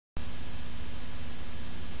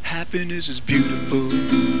Happiness is beautiful,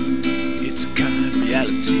 it's a kind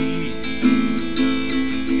reality.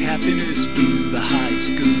 Happiness is the highest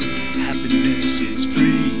good, happiness is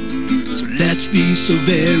free. So let's be so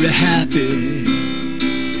very happy.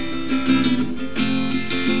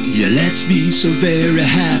 Yeah, let's be so very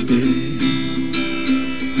happy.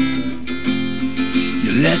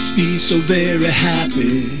 Yeah, let's be so very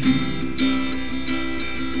happy.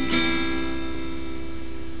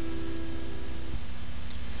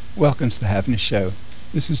 Welcome to the Happiness Show.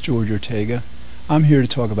 This is George Ortega. I'm here to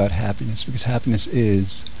talk about happiness because happiness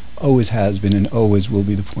is, always has been, and always will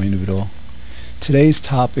be the point of it all. Today's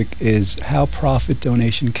topic is how profit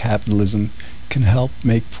donation capitalism can help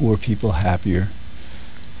make poor people happier.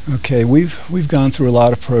 Okay, we've gone through a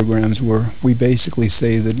lot of programs where we basically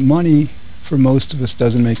say that money for most of us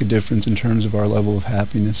doesn't make a difference in terms of our level of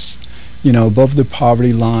happiness. You know, above the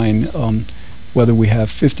poverty line, whether we have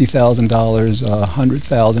 $50,000,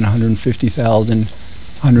 $100,000, $150,000,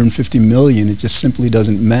 $150 million, it just simply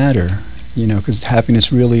doesn't matter, you know, because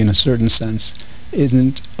happiness really, in a certain sense,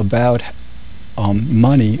 isn't about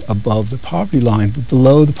money above the poverty line, but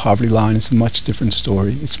below the poverty line it's a much different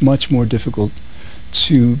story. It's much more difficult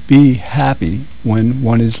to be happy when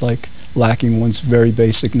one is lacking one's very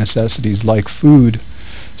basic necessities like food.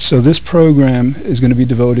 So this program is going to be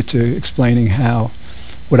devoted to explaining how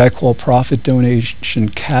what I call profit donation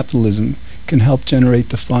capitalism can help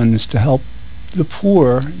generate the funds to help the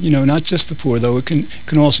poor, you know, not just the poor though, it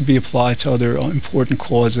can also be applied to other important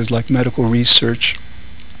causes like medical research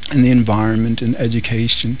and the environment and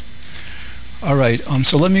education. All right,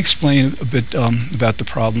 so let me explain a bit about the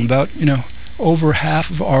problem. About, you know, over half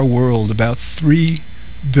of our world, about 3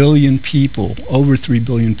 billion people, over 3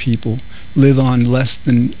 billion people, live on less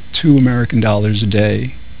than $2 American a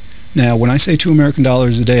day. Now, when I say $2 American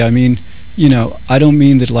a day, I mean, you know, I don't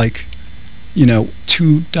mean that you know,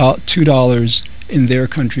 $2 in their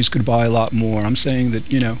countries could buy a lot more. I'm saying that,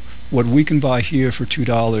 you know, what we can buy here for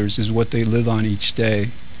 $2 is what they live on each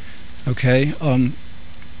day. Okay?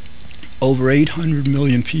 Over 800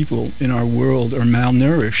 million people in our world are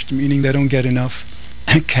malnourished, meaning they don't get enough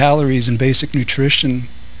calories and basic nutrition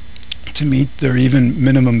to meet their even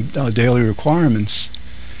minimum daily requirements.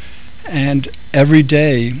 And every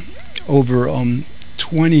day, over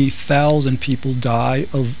 20,000 people die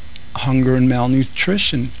of hunger and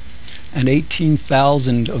malnutrition, and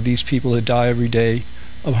 18,000 of these people that die every day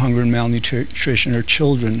of hunger and malnutrition are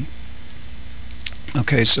children.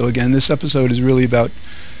 Okay, so again, this episode is really about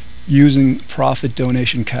using profit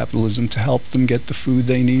donation capitalism to help them get the food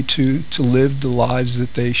they need to live the lives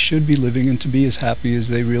that they should be living and to be as happy as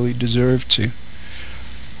they really deserve to.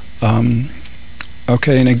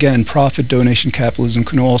 Okay, and again, profit donation capitalism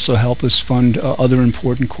can also help us fund other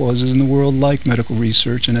important causes in the world like medical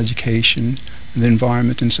research and education and the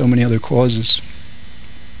environment and so many other causes.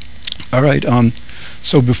 All right,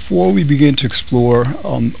 so before we begin to explore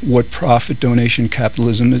what profit donation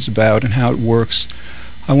capitalism is about and how it works,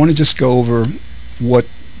 I want to just go over what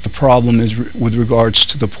the problem is with regards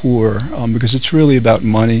to the poor, because it's really about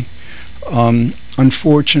money.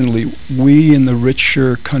 Unfortunately, we in the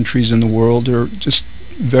richer countries in the world are just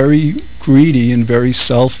very greedy and very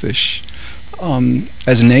selfish.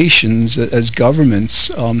 As nations, as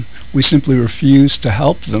governments, we simply refuse to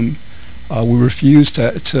help them. We refuse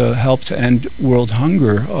to help to end world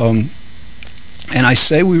hunger. And I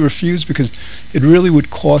say we refuse because it really would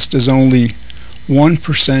cost us only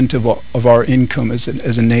 1% of our income as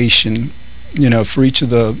a nation, you know, for each of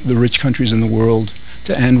the rich countries in the world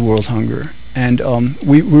to end world hunger. And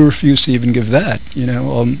we refuse to even give that. You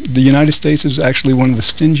know, the United States is actually one of the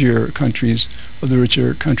stingier countries of the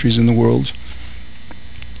richer countries in the world.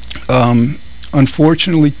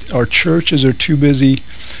 Unfortunately, our churches are too busy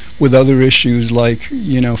with other issues like,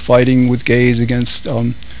 you know, fighting with gays against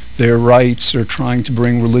their rights or trying to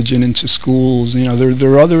bring religion into schools. You know,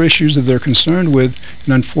 there are other issues that they're concerned with,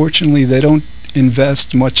 and unfortunately, they don't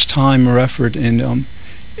invest much time or effort in the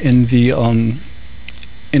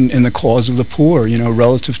cause of the poor, you know,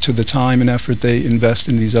 relative to the time and effort they invest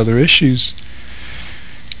in these other issues.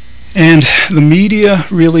 And the media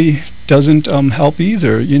really doesn't help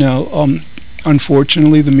either. You know,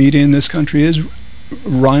 unfortunately, the media in this country is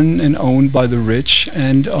run and owned by the rich,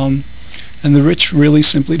 and the rich really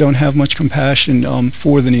simply don't have much compassion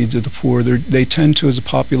for the needs of the poor. They tend to, as a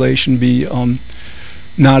population, be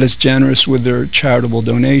not as generous with their charitable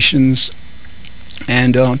donations,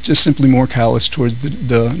 and just simply more callous towards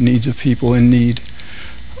the needs of people in need.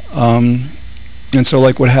 And so,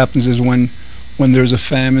 like, what happens is when there's a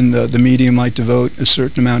famine, the media might devote a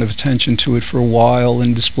certain amount of attention to it for a while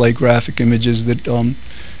and display graphic images that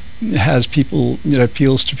has people,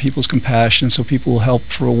 appeals to people's compassion, so people will help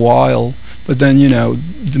for a while. But then,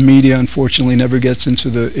 the media unfortunately never gets into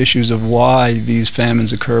the issues of why these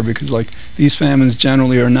famines occur, because like these famines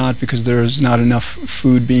generally are not because there's not enough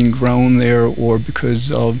food being grown there, or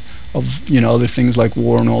because of other things like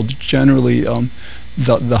war and all. Generally,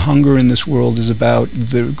 the hunger in this world is about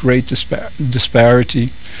the great disparity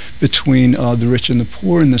between the rich and the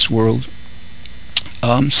poor in this world.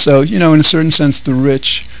 So, in a certain sense, the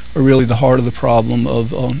rich are really the heart of the problem of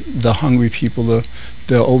the hungry people,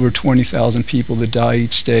 the over 20,000 people that die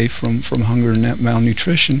each day from hunger and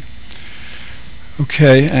malnutrition.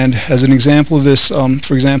 Okay, and as an example of this,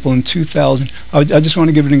 for example, in 2000, I just want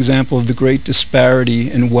to give an example of the great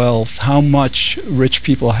disparity in wealth, how much rich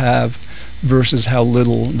people have versus how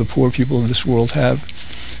little the poor people of this world have.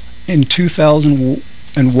 In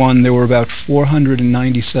 2001, there were about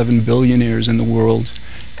 497 billionaires in the world,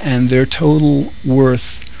 and their total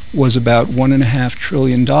worth was about $1.5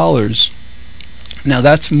 trillion. Now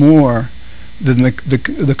that's more than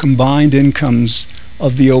the combined incomes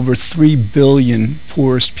of the over 3 billion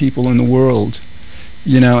poorest people in the world.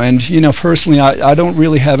 And personally, I don't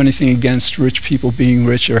really have anything against rich people being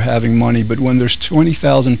rich or having money, but when there's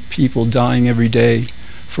 20,000 people dying every day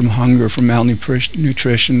from hunger, from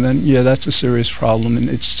malnutrition, then yeah, that's a serious problem, and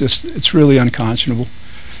it's really unconscionable.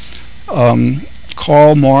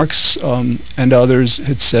 Karl Marx and others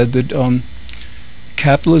had said that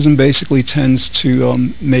capitalism basically tends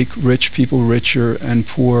to make rich people richer and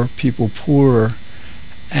poor people poorer.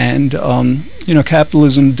 And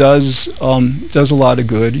capitalism does a lot of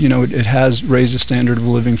good. It has raised the standard of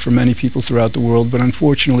living for many people throughout the world, but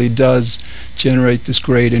unfortunately it does generate this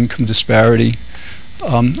great income disparity.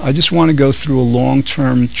 I just want to go through a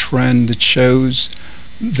long-term trend that shows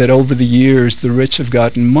that over the years the rich have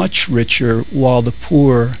gotten much richer while the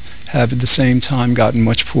poor have at the same time gotten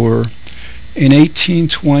much poorer. In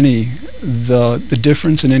 1820, the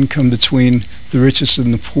difference in income between the richest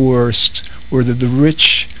and the poorest were that the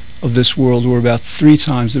rich of this world were about 3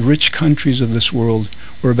 times, the rich countries of this world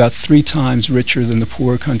were about 3 times richer than the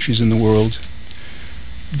poor countries in the world.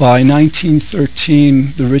 By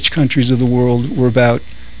 1913, the rich countries of the world were about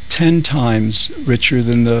 10 times richer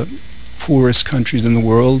than the poorest countries in the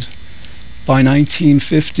world. By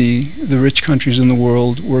 1950, the rich countries in the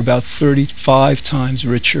world were about 35 times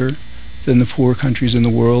richer than the poor countries in the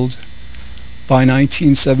world. By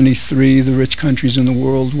 1973, the rich countries in the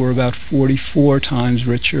world were about 44 times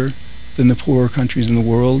richer than the poorer countries in the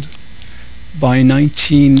world. By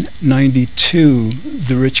 1992,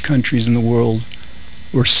 the rich countries in the world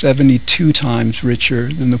were 72 times richer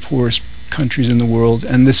than the poorest countries in the world,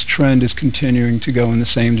 and this trend is continuing to go in the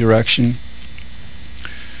same direction.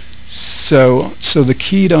 So the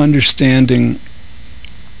key to understanding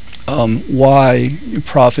why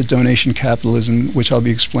profit donation capitalism, which I'll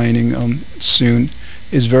be explaining soon,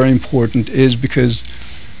 is very important, is because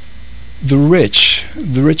the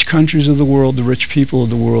rich countries of the world, the rich people of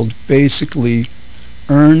the world, basically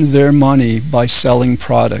earn their money by selling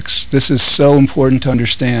products. This is so important to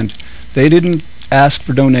understand. They didn't ask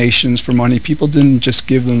for donations for money. People didn't just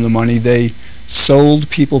give them the money. They sold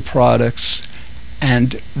people products,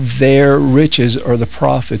 and their riches are the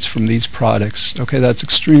profits from these products. Okay, that's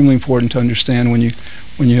extremely important to understand when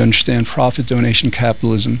you understand profit donation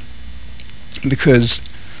capitalism, because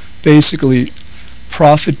basically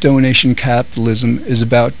profit donation capitalism is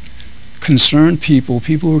about concerned people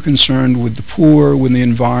who are concerned with the poor, with the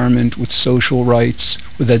environment, with social rights,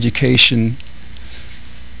 with education.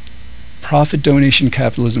 Profit donation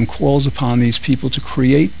capitalism calls upon these people to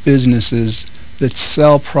create businesses that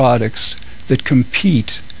sell products that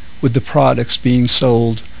compete with the products being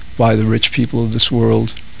sold by the rich people of this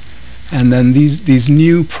world. And then these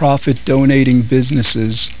new profit donating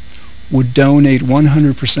businesses would donate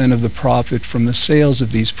 100% of the profit from the sales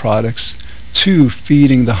of these products to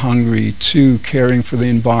feeding the hungry, to caring for the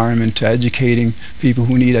environment, to educating people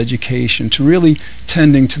who need education, to really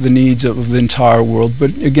tending to the needs of the entire world.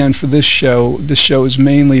 But again, for this show is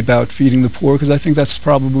mainly about feeding the poor, because I think that's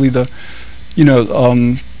probably the,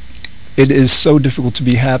 it is so difficult to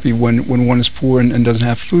be happy when one is poor and doesn't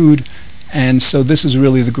have food. And so this is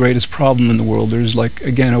really the greatest problem in the world. There's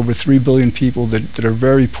again, over 3 billion people that are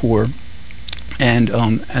very poor, and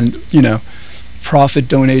profit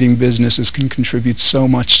donating businesses can contribute so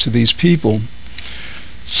much to these people.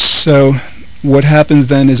 So what happens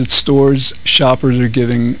then is at stores, shoppers are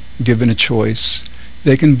given a choice.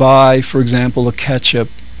 They can buy, for example, a ketchup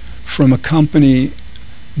from a company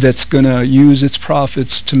that's going to use its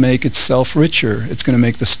profits to make itself richer. It's going to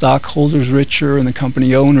make the stockholders richer and the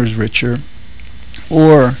company owners richer.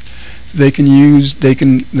 Or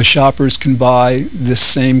the shoppers can buy this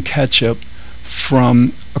same ketchup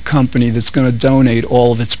from a company that's going to donate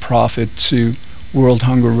all of its profit to World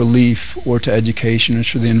Hunger Relief or to education or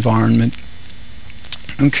to the environment.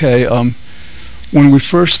 Okay, when we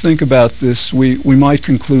first think about this, we might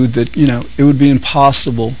conclude that, it would be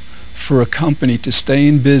impossible for a company to stay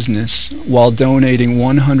in business while donating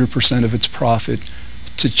 100% of its profit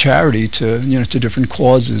to charity, to different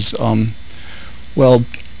causes. Well,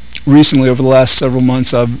 recently, over the last several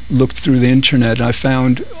months, I've looked through the internet and I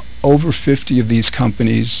found over 50 of these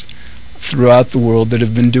companies throughout the world that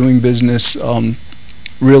have been doing business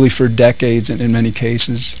really for decades in many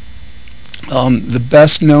cases. The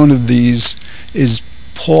best known of these is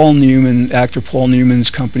Paul Newman, actor Paul Newman's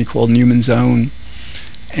company called Newman's Own.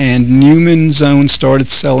 And Newman's Own started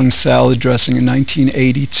selling salad dressing in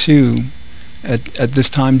 1982, at this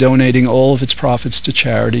time donating all of its profits to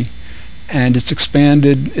charity. And it's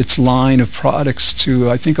expanded its line of products to,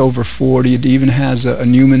 I think, over 40. It even has a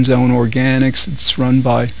Newman's Own Organics that's run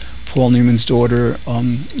by Paul Newman's daughter,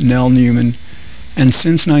 Nell Newman. And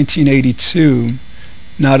since 1982,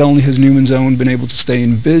 not only has Newman's Own been able to stay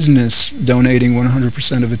in business, donating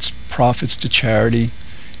 100% of its profits to charity,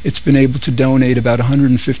 it's been able to donate about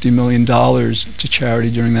 $150 million to charity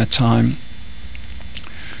during that time.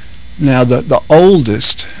 Now, the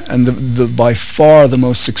oldest and the by far the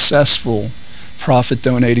most successful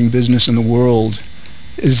profit-donating business in the world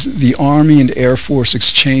is the Army and Air Force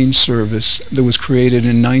Exchange Service that was created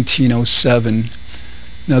in 1907.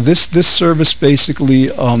 Now, this service basically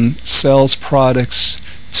sells products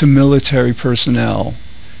to military personnel.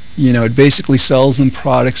 It basically sells them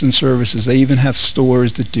products and services. They even have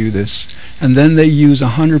stores that do this. And then they use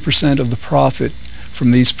 100% of the profit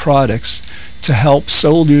from these products to help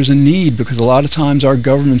soldiers in need, because a lot of times our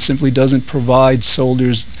government simply doesn't provide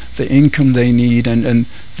soldiers the income they need and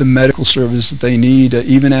the medical service that they need,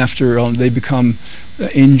 even after they become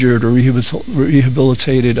injured or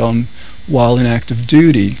rehabilitated while in active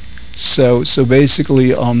duty. So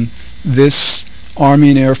basically this Army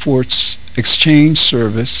and Air Force Exchange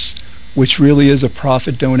Service, which really is a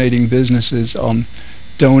profit-donating business,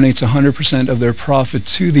 donates 100% of their profit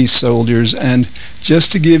to these soldiers. And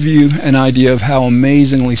just to give you an idea of how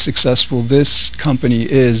amazingly successful this company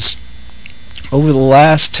is, over the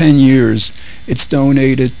last 10 years, it's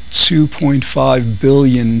donated $2.5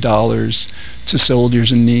 billion to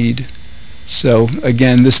soldiers in need. So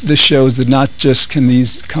again, this shows that not just can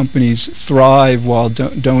these companies thrive while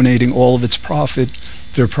donating all of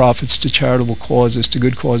their profits to charitable causes, to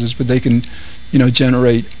good causes, but they can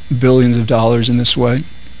generate billions of dollars in this way.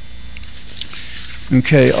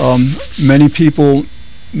 Okay, many people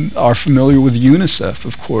are familiar with UNICEF,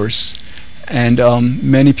 of course, and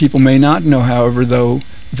many people may not know, however, though,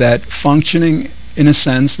 that functioning, in a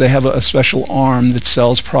sense, they have a special arm that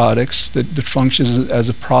sells products, that functions as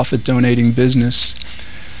a profit-donating business,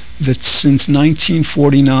 that since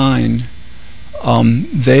 1949,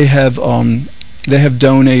 they have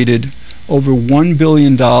donated over $1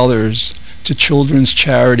 billion to children's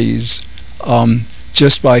charities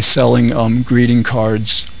just by selling greeting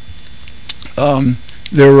cards.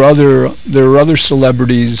 There are other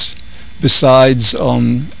celebrities besides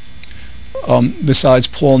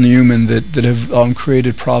Paul Newman that have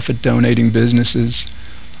created profit-donating businesses.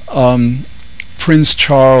 Prince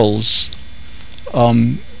Charles,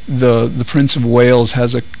 the Prince of Wales,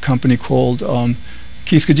 has a company called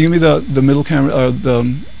Keith, could you give me the middle camera,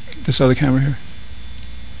 this other camera here?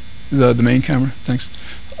 The main camera, thanks.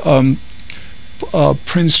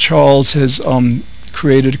 Prince Charles has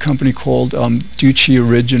created a company called Ducci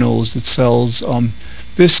Originals that sells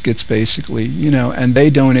biscuits, basically, and they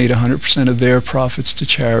donate 100% of their profits to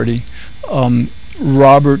charity.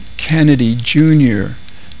 Robert Kennedy Jr.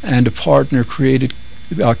 and a partner created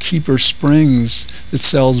Keeper Springs that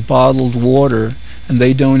sells bottled water, and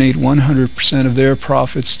they donate 100% of their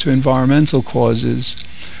profits to environmental causes.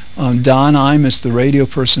 Don Imus, the radio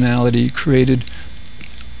personality, created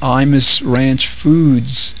Imus Ranch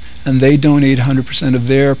Foods, and they donate 100% of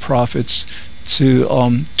their profits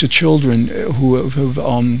to children who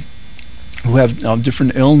have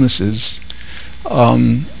different illnesses.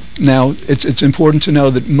 Now, it's important to know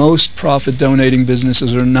that most profit-donating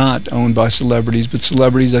businesses are not owned by celebrities, but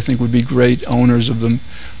celebrities, I think, would be great owners of them.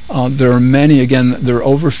 There are many, again, there are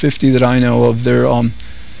over 50 that I know of.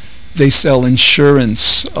 They sell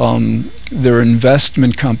insurance, there are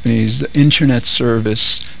investment companies, the internet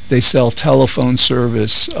service, they sell telephone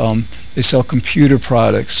service, they sell computer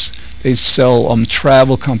products, they sell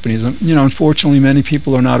travel companies. Unfortunately, many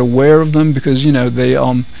people are not aware of them because, they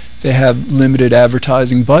have limited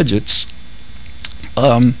advertising budgets.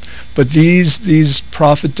 But these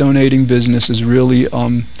profit donating businesses really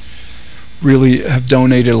have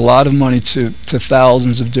donated a lot of money to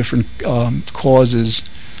thousands of different causes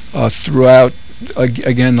throughout,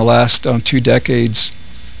 again, the last 2 decades.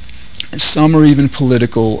 Some are even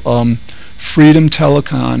political. Freedom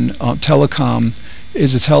Telecom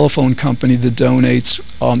is a telephone company that donates.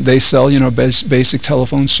 They sell, basic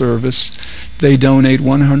telephone service. They donate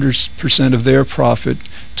 100% of their profit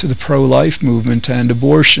to the pro-life movement and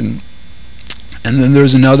abortion. And then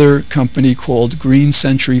there's another company called Green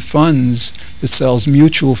Century Funds that sells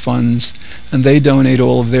mutual funds, and they donate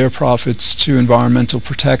all of their profits to environmental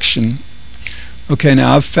protection. Okay,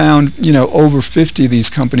 now I've found, over 50 of these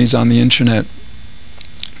companies on the internet.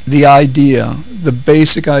 The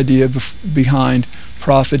basic idea behind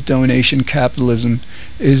profit donation capitalism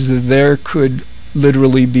is that there could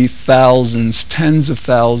literally be thousands, tens of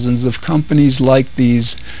thousands of companies like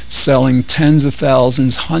these selling tens of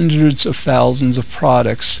thousands, hundreds of thousands of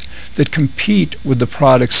products that compete with the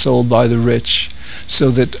products sold by the rich. So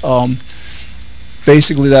that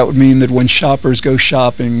basically that would mean that when shoppers go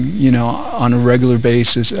shopping, on a regular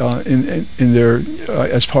basis in their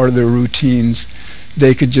as part of their routines,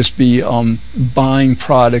 they could just be buying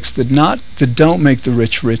products that don't make the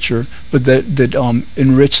rich richer, but that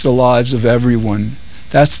enrich the lives of everyone.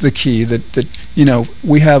 That's the key. That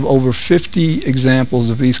we have over 50 examples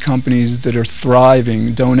of these companies that are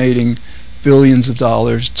thriving, donating billions of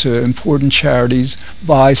dollars to important charities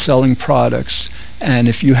by selling products. And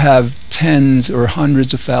if you have tens or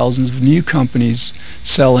hundreds of thousands of new companies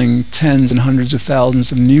selling tens and hundreds of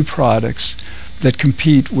thousands of new products that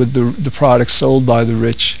compete with the products sold by the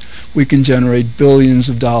rich, we can generate billions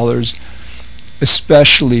of dollars,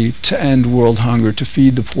 especially to end world hunger, to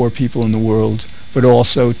feed the poor people in the world, but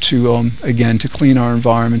also to, again, to clean our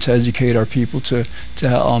environment, to educate our people, to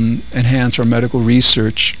enhance our medical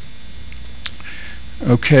research.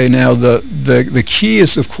 Okay, now the key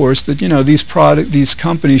is, of course, that these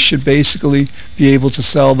companies should basically be able to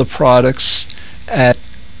sell the products at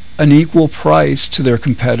an equal price to their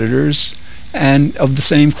competitors and of the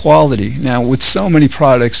same quality. Now, with so many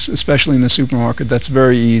products, especially in the supermarket, that's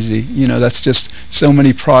very easy. That's just so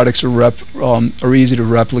many products are easy to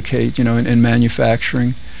replicate, in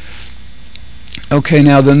manufacturing. Okay,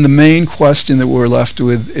 now then the main question that we're left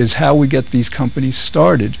with is how we get these companies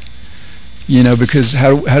started. Because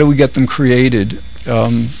how do we get them created?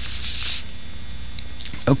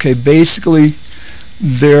 Okay, basically,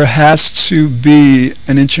 there has to be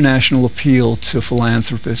an international appeal to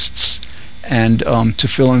philanthropists and to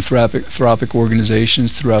philanthropic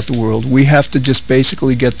organizations throughout the world. We have to just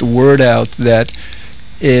basically get the word out that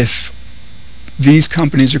if these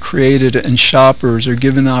companies are created and shoppers are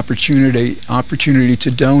given the opportunity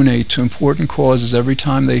to donate to important causes every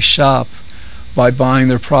time they shop by buying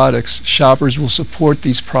their products, shoppers will support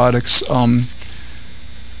these products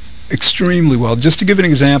extremely well. Just to give an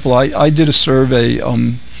example, I did a survey.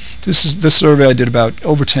 This survey I did about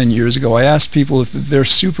over 10 years ago. I asked people if their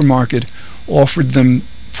supermarket offered them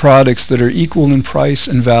products that are equal in price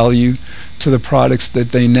and value to the products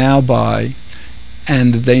that they now buy,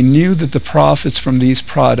 and they knew that the profits from these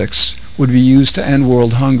products would be used to end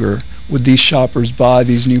world hunger. Would these shoppers buy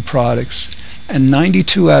these new products? And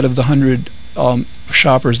 92 out of the 100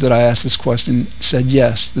 shoppers that I asked this question said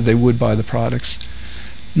yes, that they would buy the products.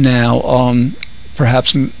 Now,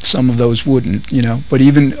 perhaps some of those wouldn't, but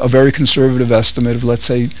even a very conservative estimate of, let's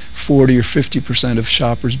say, 40 or 50% of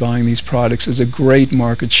shoppers buying these products is a great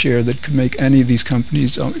market share that could make any of these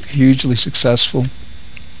companies hugely successful.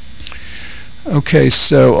 Okay,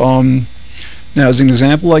 so now as an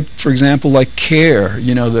example, for example, Care,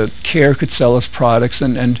 the Care could sell us products,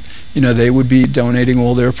 and they would be donating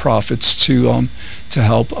all their profits to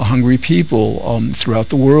help hungry people throughout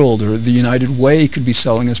the world. Or the United Way could be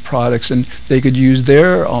selling us products, and they could use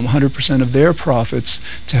their 100% of their profits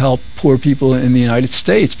to help poor people in the United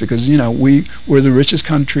States, because we're the richest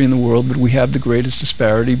country in the world, but we have the greatest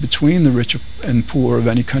disparity between the rich and poor of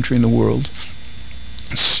any country in the world.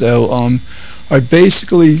 So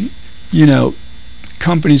basically,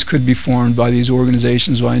 companies could be formed by these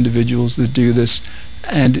organizations, by individuals that do this.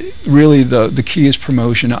 And really the key is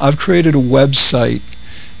promotion. I've created a website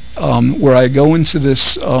where I go into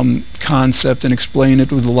this concept and explain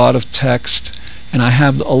it with a lot of text, and I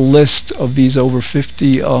have a list of these over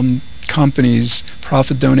 50 companies,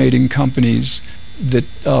 profit donating companies, that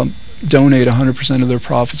donate 100% of their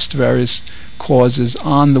profits to various causes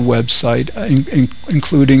on the website,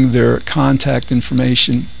 including their contact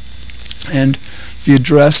information. And the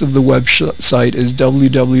address of the website is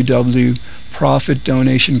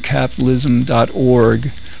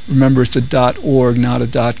www.profitdonationcapitalism.org Remember, it's a .org, not a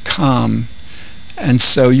 .com. And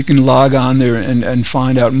so you can log on there and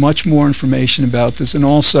find out much more information about this. And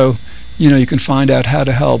also, you can find out how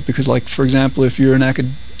to help, because, like, for example, if you're in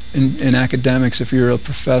academics, if you're a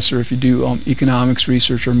professor, if you do economics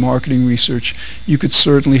research or marketing research, you could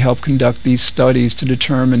certainly help conduct these studies to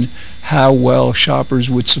determine how well shoppers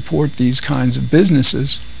would support these kinds of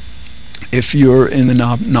businesses. If you're in the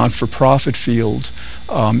not-for-profit field,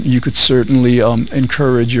 you could certainly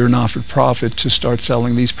encourage your not-for-profit to start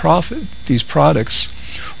selling these products.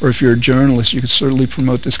 Or if you're a journalist, you could certainly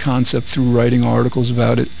promote this concept through writing articles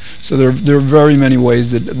about it. So there are very many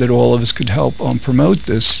ways that all of us could help promote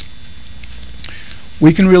this.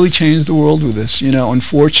 We can really change the world with this.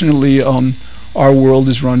 Unfortunately, our world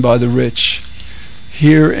is run by the rich.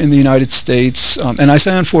 Here in the United States, and I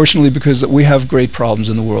say unfortunately because we have great problems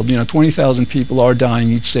in the world. 20,000 people are dying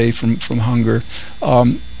each day from hunger.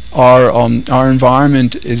 Our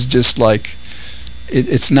environment is just like,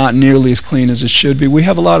 it's not nearly as clean as it should be. We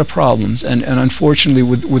have a lot of problems, and unfortunately,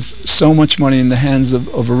 with so much money in the hands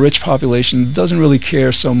of a rich population that doesn't really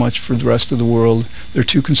care so much for the rest of the world, they're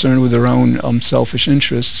too concerned with their own selfish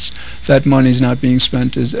interests, that money's not being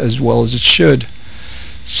spent as well as it should.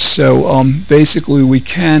 So basically, we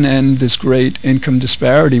can end this great income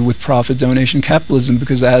disparity with profit donation capitalism,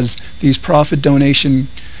 because as these profit donation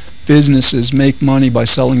businesses make money by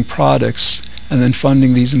selling products and then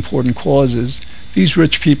funding these important causes, these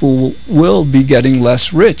rich people will be getting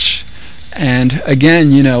less rich. And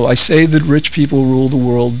again, I say that rich people rule the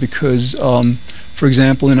world because, for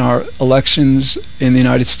example, in our elections in the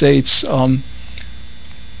United States,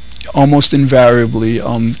 almost invariably,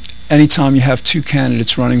 anytime you have two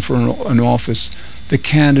candidates running for an office, the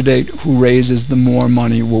candidate who raises the more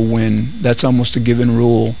money will win. That's almost a given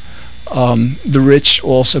rule. The rich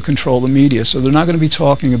also control the media, so they're not going to be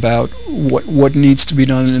talking about what needs to be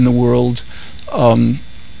done in the world,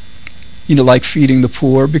 like feeding the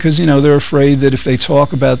poor, because they're afraid that if they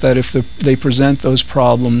talk about that, if they present those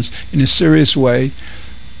problems in a serious way,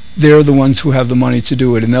 they're the ones who have the money to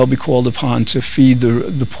do it, and they'll be called upon to feed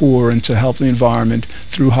the poor and to help the environment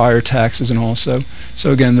through higher taxes and also.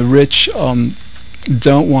 So again, the rich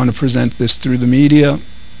don't want to present this through the media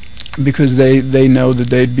because they know that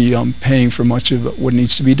they'd be paying for much of what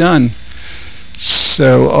needs to be done.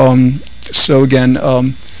 So again,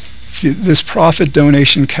 this profit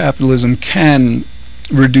donation capitalism can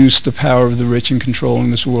reduce the power of the rich in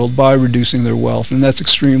controlling this world by reducing their wealth, and that's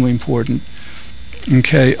extremely important.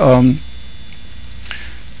 Okay.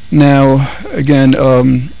 Now, again,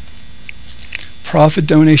 profit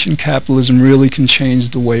donation capitalism really can change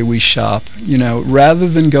the way we shop. Rather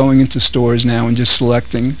than going into stores now and just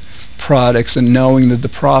selecting products and knowing that the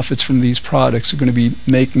profits from these products are going to be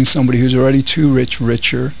making somebody who's already too rich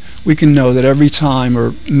richer, we can know that every time,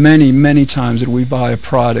 or many, many times that we buy a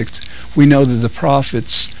product, we know that the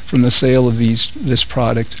profits from the sale of this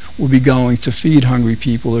product will be going to feed hungry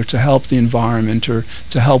people, or to help the environment, or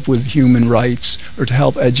to help with human rights, or to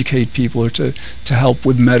help educate people, or to help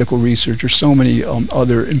with medical research, or so many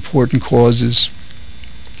other important causes.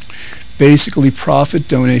 Basically, profit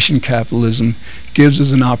donation capitalism gives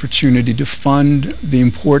us an opportunity to fund the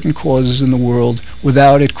important causes in the world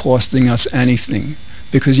without it costing us anything.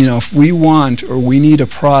 Because, if we want or we need a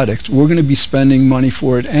product, we're going to be spending money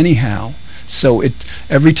for it anyhow. So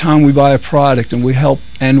every time we buy a product and we help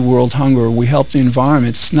end world hunger, or we help the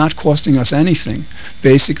environment, it's not costing us anything.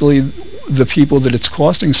 Basically, the people that it's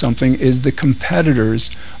costing something is the competitors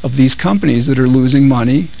of these companies that are losing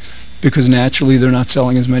money, because naturally they're not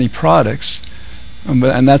selling as many products.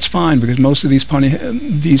 And that's fine, because most of these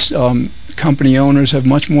company owners have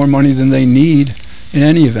much more money than they need in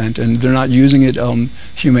any event, and they're not using it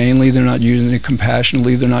humanely, they're not using it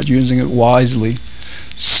compassionately, they're not using it wisely.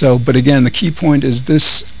 So, but again, the key point is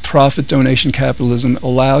this profit donation capitalism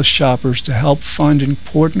allows shoppers to help fund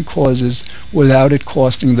important causes without it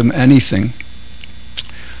costing them anything.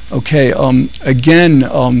 Okay, again,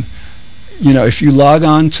 if you log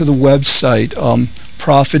on to the website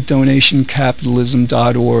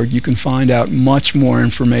profitdonationcapitalism.org, you can find out much more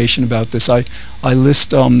information about this. I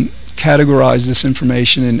categorize this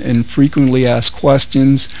information in frequently asked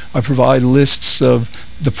questions. I provide lists of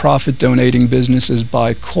the profit donating businesses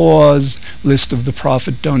by cause, list of the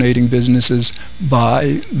profit donating businesses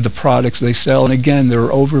by the products they sell. And again, there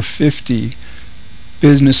are over 50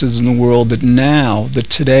 businesses in the world that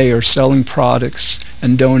today are selling products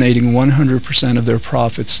and donating 100% of their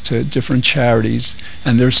profits to different charities,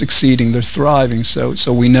 and they're succeeding, they're thriving, so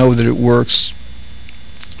we know that it works.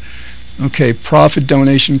 Okay, profit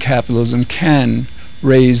donation capitalism can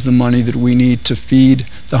raise the money that we need to feed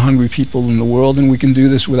the hungry people in the world, and we can do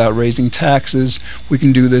this without raising taxes. We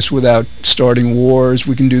can do this without starting wars.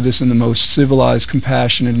 We can do this in the most civilized,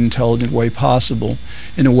 compassionate, intelligent way possible,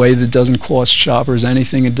 in a way that doesn't cost shoppers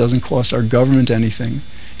anything. It doesn't cost our government anything.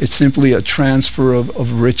 It's simply a transfer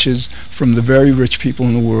of riches from the very rich people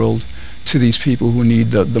in the world to these people who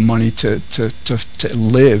need the money to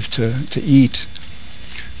live, to eat.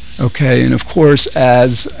 Okay, and of course,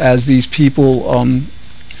 as these people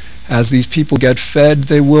get fed,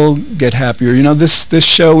 they will get happier. You know, this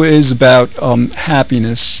show is about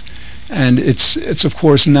happiness, and it's of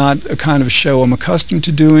course not a kind of show I'm accustomed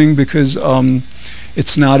to doing, because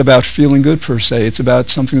it's not about feeling good per se. It's about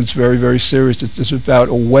something that's very, very serious. It's about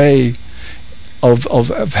a way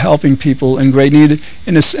of helping people in great need.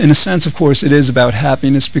 In a sense, of course, it is about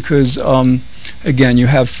happiness, because again, you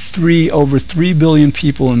have over 3 billion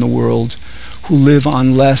people in the world who live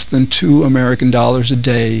on less than $2 American a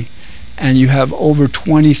day, and you have over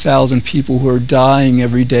 20,000 people who are dying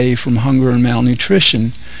every day from hunger and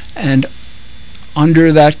malnutrition. And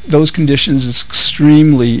under those conditions, it's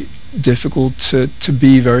extremely difficult to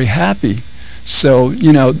be very happy. So,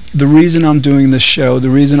 you know, the reason I'm doing this show,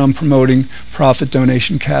 the reason I'm promoting profit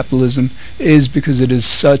donation capitalism, is because it is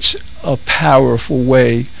such a powerful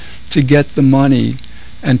way to get the money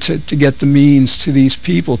and to get the means to these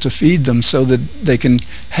people to feed them, so that they can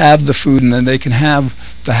have the food and then they can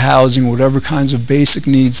have the housing, whatever kinds of basic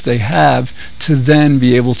needs they have, to then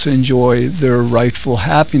be able to enjoy their rightful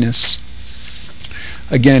happiness.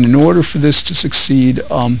 Again, in order for this to succeed,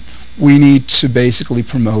 we need to basically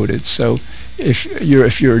promote it. So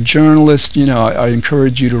if you're a journalist, you know, I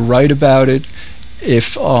encourage you to write about it.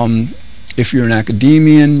 If you're an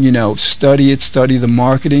academician, you know, study it, study the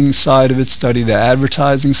marketing side of it, study the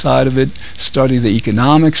advertising side of it, study the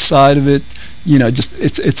economics side of it. You know, just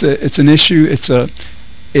it's an issue. It's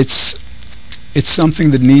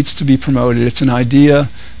something that needs to be promoted. It's an idea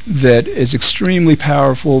that is extremely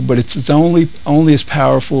powerful, but it's only as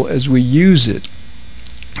powerful as we use it.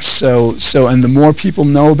 So and the more people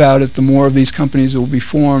know about it, the more of these companies will be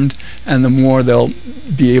formed, and the more they'll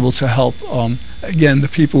be able to help, again, the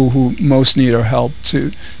people who most need our help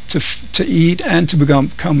to eat and to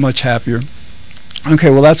become much happier. Okay,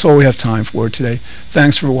 well, that's all we have time for today.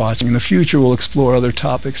 Thanks for watching. In the future, we'll explore other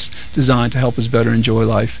topics designed to help us better enjoy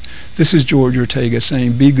life. This is George Ortega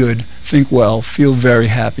saying, be good, think well, feel very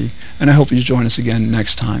happy, and I hope you join us again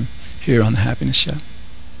next time here on The Happiness Show.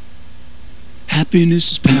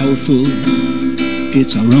 Happiness is powerful,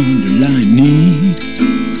 it's our underlying need.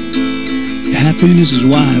 Happiness is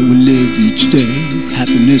why we live each day.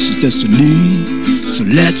 Happiness is destiny. So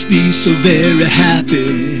let's be so very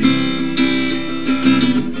happy.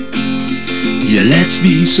 Yeah, let's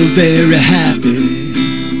be so very happy.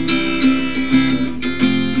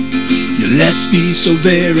 Yeah, let's be so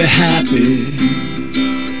very happy.